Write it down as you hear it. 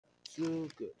Too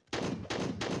good.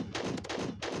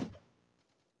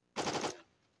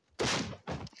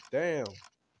 Damn.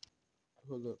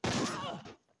 Hold up. I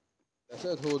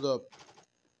said hold up.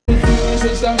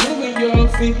 So stop moving your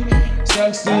feet,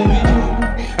 stop Scooby Doo.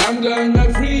 I'm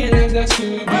gonna free as a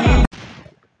Scooby.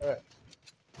 Alright.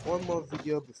 One more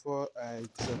video before I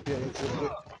disappear into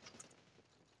it.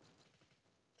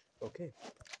 Okay.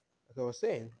 Like I was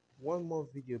saying, one more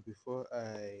video before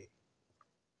I.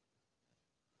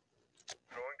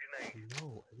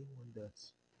 No, I didn't want that.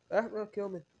 Ah, no, kill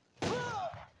me.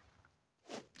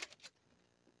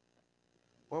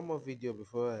 One more video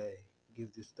before I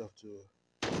give this stuff to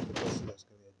the person that's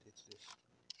gonna edit this.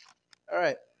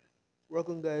 Alright.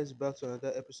 Welcome guys back to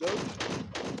another episode of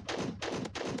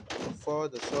For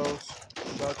the Souls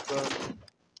Shotgun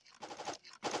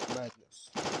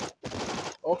Madness.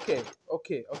 Okay.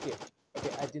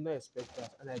 I did not expect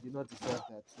that, and I did not deserve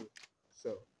that too.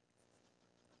 So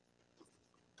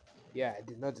yeah, I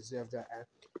did not deserve that. And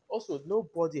also,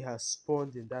 nobody has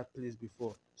spawned in that place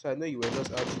before, so I know you were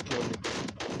just out to kill me.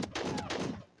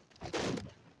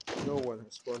 No one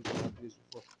has spawned in that place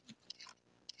before.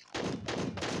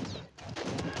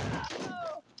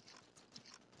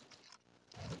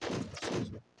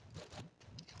 Excuse me.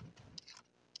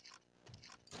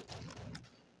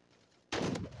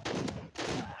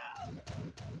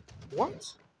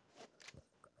 What?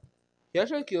 He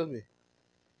actually killed me.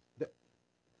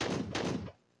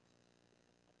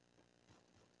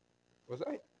 Was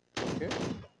I? Okay.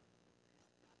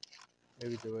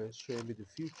 Maybe they were showing me the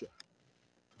future.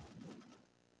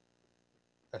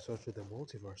 I saw through the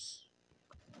multiverse.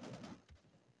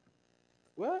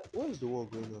 Where is the war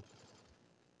going on?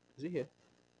 Is he here?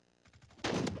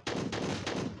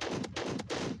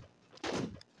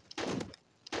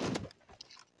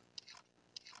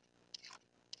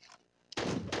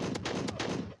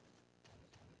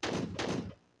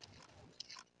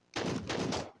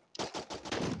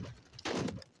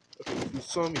 Okay, if you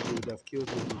saw me, you would have killed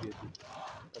me immediately.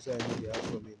 That's why I know they have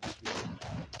for me in this video.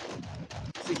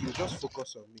 See, he'll just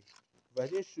focus on me. If I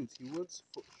didn't shoot, he won't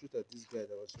shoot at this guy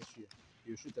that was just here.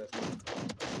 He'll shoot at me.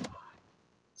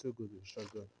 Too good with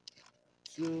shotgun.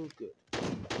 Too good.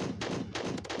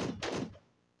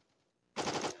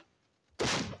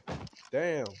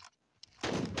 Damn.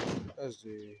 That's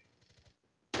the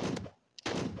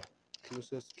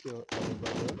closest kill I've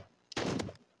ever done.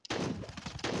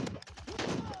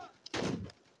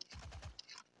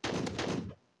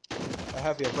 I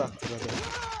have your back, brother.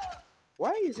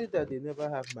 Why is it that they never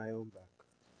have my own back?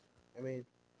 I mean,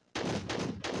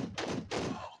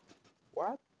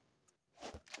 what?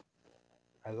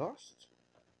 I lost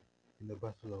in the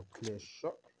battle of clear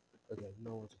shot. Okay, I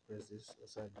don't want to press this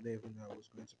because I didn't even know I was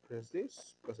going to press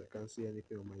this because I can't see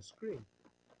anything on my screen.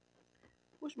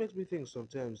 Which makes me think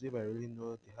sometimes if I really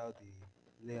know how the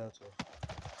layout of.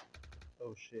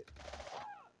 Oh shit.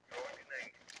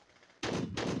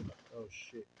 Oh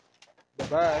shit. Bye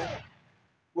bye.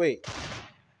 Wait.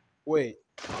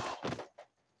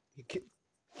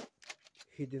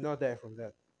 He did not die from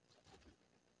that.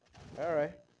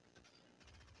 Alright.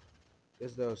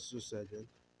 Guess that was suicide then.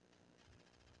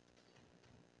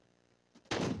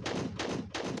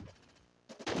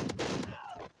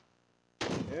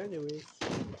 Anyways.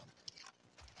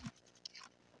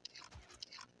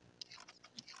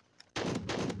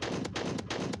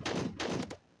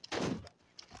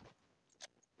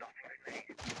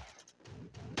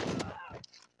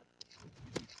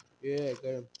 Yeah, I got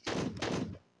him.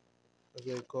 That's what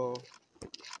you call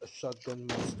a shotgun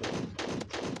master.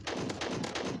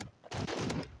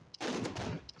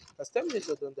 Has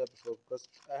Terminator done that before? Because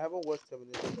I haven't watched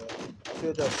Terminator, but I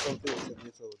feel that's something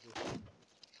Terminator will do.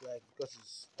 Like,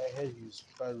 because I heard he's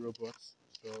fight robots,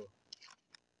 so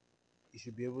he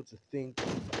should be able to think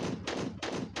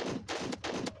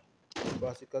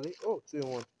vertically. Oh, 2 in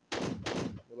 1.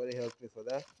 Nobody helped me for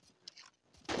that.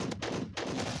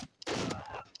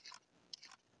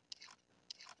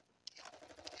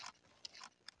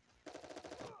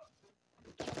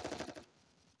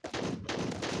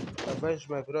 Avenge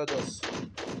my brothers.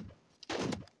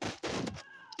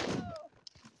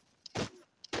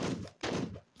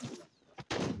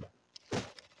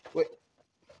 Wait.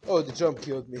 Oh, the jump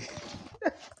killed me.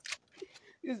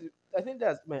 I think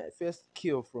that's my first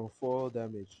kill from 4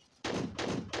 damage.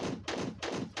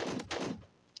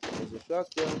 There's a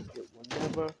shotgun, it will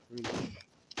never reach.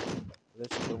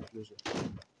 Let's come closer.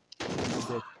 I'm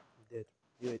dead. I'm dead.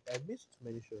 Wait, I missed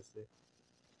many shots there.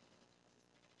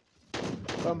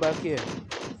 Come back here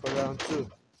for round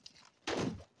 2.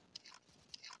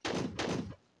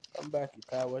 Come back, you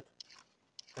coward.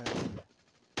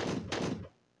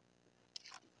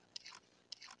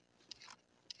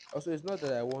 Also, it's not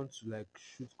that I want to like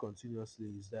shoot continuously,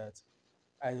 is that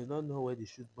I do not know where the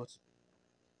shoot button,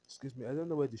 excuse me, I don't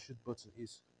know where the shoot button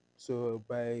is. So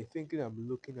by thinking I'm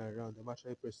looking around, I'm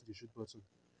actually pressing the shoot button,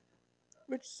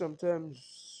 which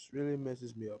sometimes really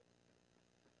messes me up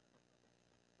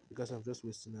because I'm just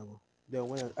wasting ammo. Then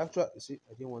when I actually see,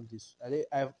 I didn't want this.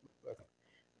 I've okay,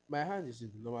 my hand is in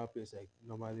the normal place, like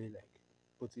normally like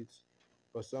put it,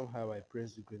 but somehow I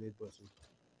press the grenade button.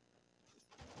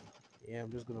 Yeah,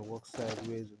 I'm just gonna walk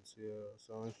sideways until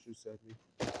someone shoots at me.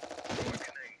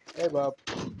 Hey, Bob.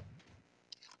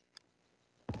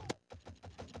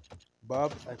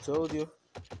 Bob, I told you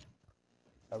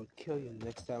I would kill you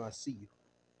next time I see you.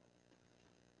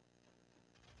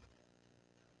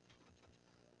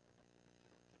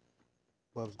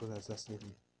 Bob's gonna assassinate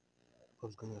me.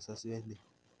 Bob's gonna assassinate me.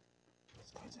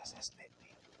 He's going to assassinate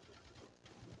me.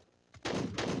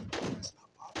 That's not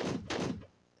Bob.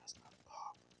 That's not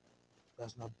Bob.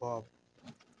 That's not Bob.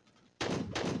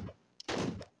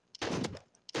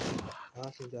 I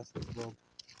don't think that's not Bob.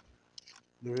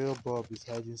 The real Bob is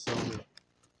hiding somewhere.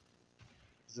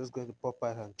 He's just going to pop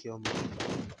out and kill me.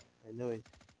 I know it.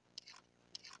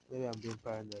 Maybe I'm being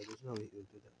paranoid. There's no way he'll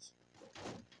do that.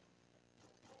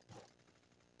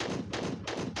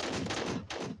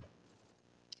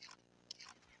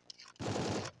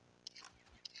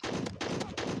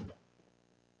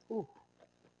 Ooh.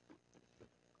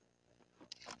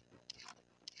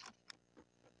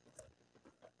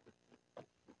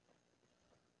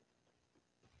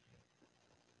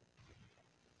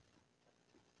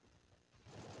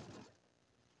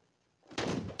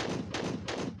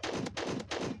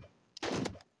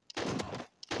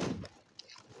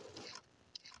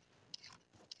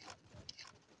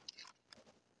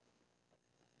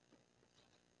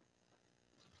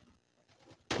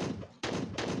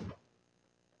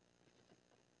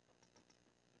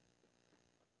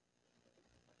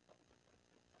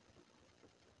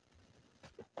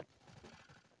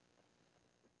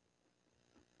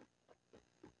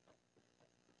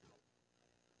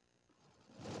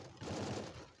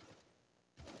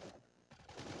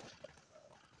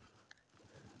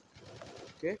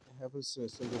 Okay, I haven't seen a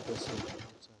single person in a long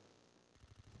time.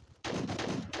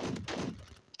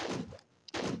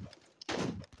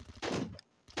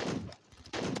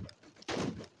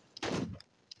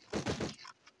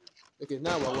 Okay,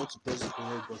 now I want to press the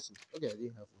grenade button. Okay, I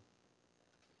didn't have one.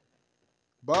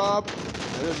 Bob! I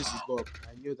know this is Bob.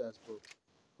 I knew that's Bob.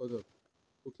 Hold up.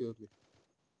 Who killed me?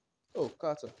 Oh,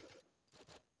 Carter.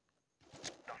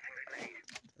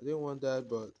 I didn't want that,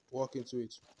 but walk into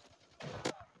it.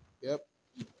 Yep,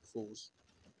 fools.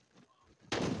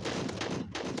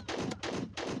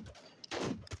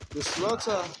 The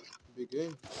slaughter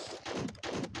begins.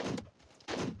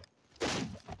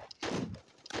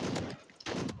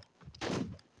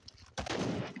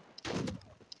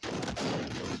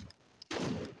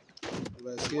 If I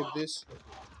escape this,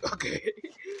 okay.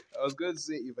 I was going to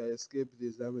say if I escape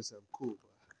this, that means I'm cool.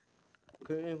 But I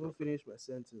couldn't even finish my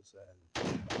sentence,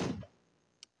 and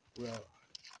well,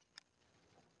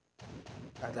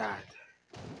 I died.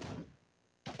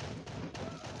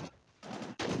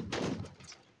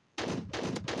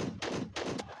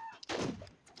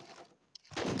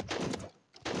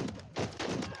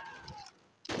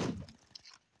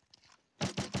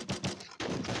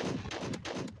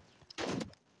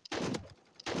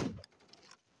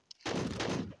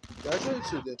 That's actually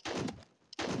two there.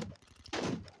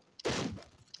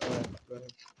 Alright, go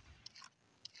ahead.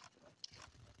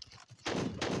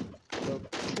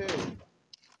 Okay.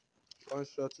 One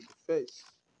shot to the face.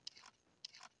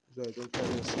 So I don't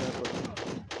carry a sniper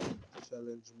to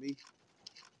challenge me.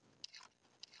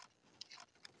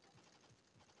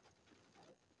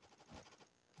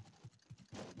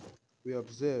 We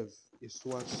observe a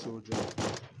SWAT soldier.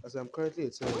 As I'm currently a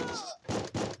terrorist,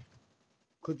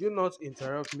 could you not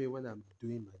interrupt me when I'm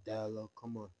doing my dialogue?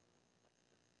 Come on.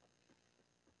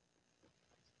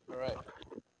 Alright.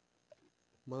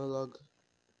 Monologue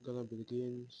gonna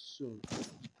begin soon.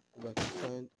 If I can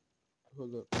find.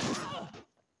 Hold up.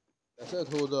 I said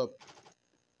hold up.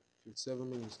 It's 7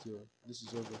 minutes still. This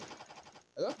is over.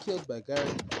 I got killed by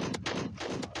Gary.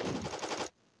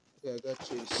 Okay, I got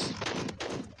Chase.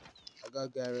 I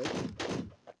got Garrett.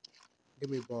 Give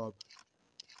me Bob.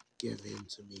 Give him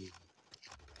to me.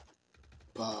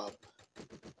 Bob.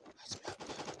 I smell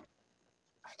you.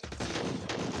 I can feel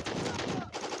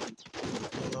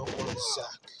you. No one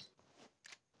Zach.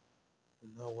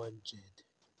 No one Jed.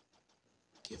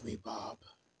 Give me Bob.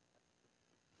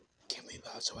 Give me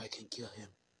Bob so I can kill him.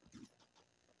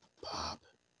 Bob.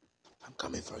 I'm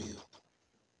coming for you.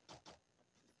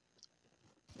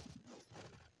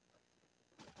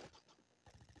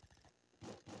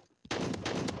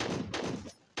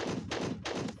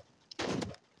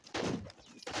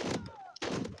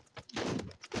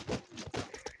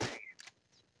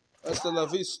 Hasta la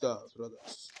vista,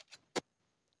 brothers.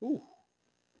 Ooh.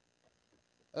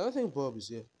 I don't think Bob is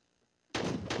here.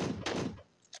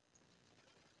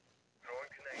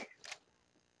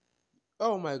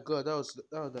 Oh my god, that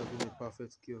would have been a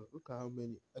perfect kill. Look at how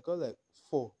many. I got like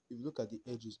 4. If you look at the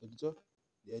edges, editor,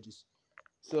 the edges.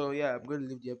 So yeah, I'm going to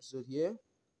leave the episode here.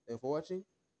 Thanks for watching,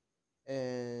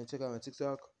 and check out my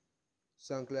TikTok,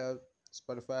 SoundCloud,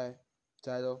 Spotify,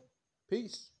 Tidal.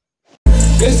 Peace.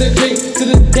 It's the J to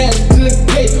the dash to the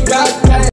K.